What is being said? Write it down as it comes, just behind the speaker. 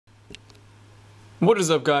What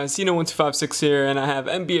is up, guys? Cino1256 here, and I have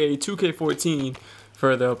NBA 2K14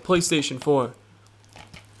 for the PlayStation 4.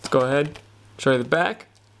 Let's go ahead, show you the back.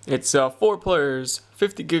 It's 4 players,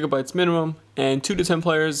 50 gigabytes minimum, and 2 to 10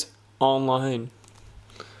 players online.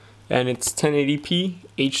 And it's 1080p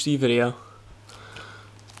HD video.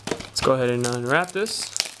 Let's go ahead and unwrap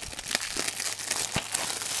this.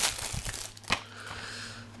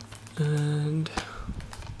 And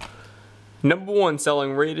 #1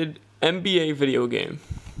 selling rated NBA video game.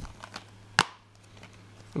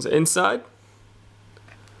 There's the inside.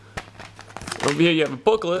 Over here you have a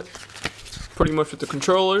booklet, pretty much with the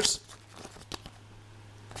controllers.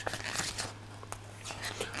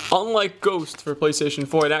 Unlike Ghost for PlayStation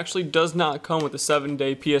 4, it actually does not come with a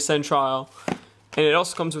 7-day PSN trial, and it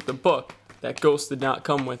also comes with the book that Ghost did not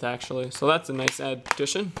come with, actually. So that's a nice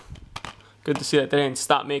addition. Good to see that they didn't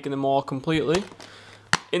stop making them all completely.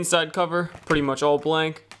 Inside cover, pretty much all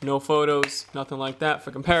blank. No photos, nothing like that. For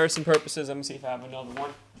comparison purposes, let me see if I have another one.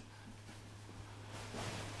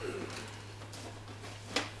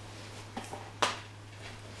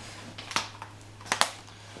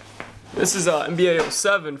 This is NBA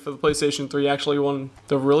 07 for the PlayStation 3, actually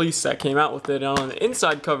the release that came out with it. And on the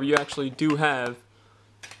inside cover, you actually do have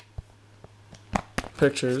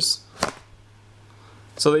pictures.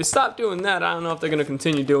 So they stopped doing that. I don't know if they're going to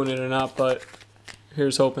continue doing it or not, but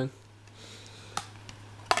here's hoping.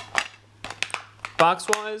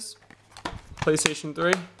 Box-wise, PlayStation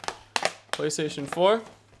 3, PlayStation 4,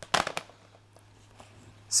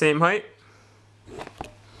 same height,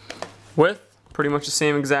 width, pretty much the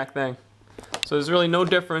same exact thing. So there's really no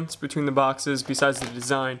difference between the boxes besides the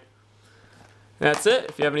design. That's it.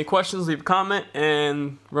 If you have any questions, leave a comment,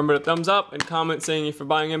 and remember to thumbs up and comment saying if you're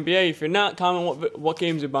buying NBA. If you're not, comment what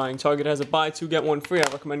games you're buying. Target has a buy 2 get 1 free.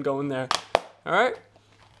 I recommend going there. Alright?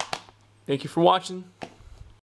 Thank you for watching.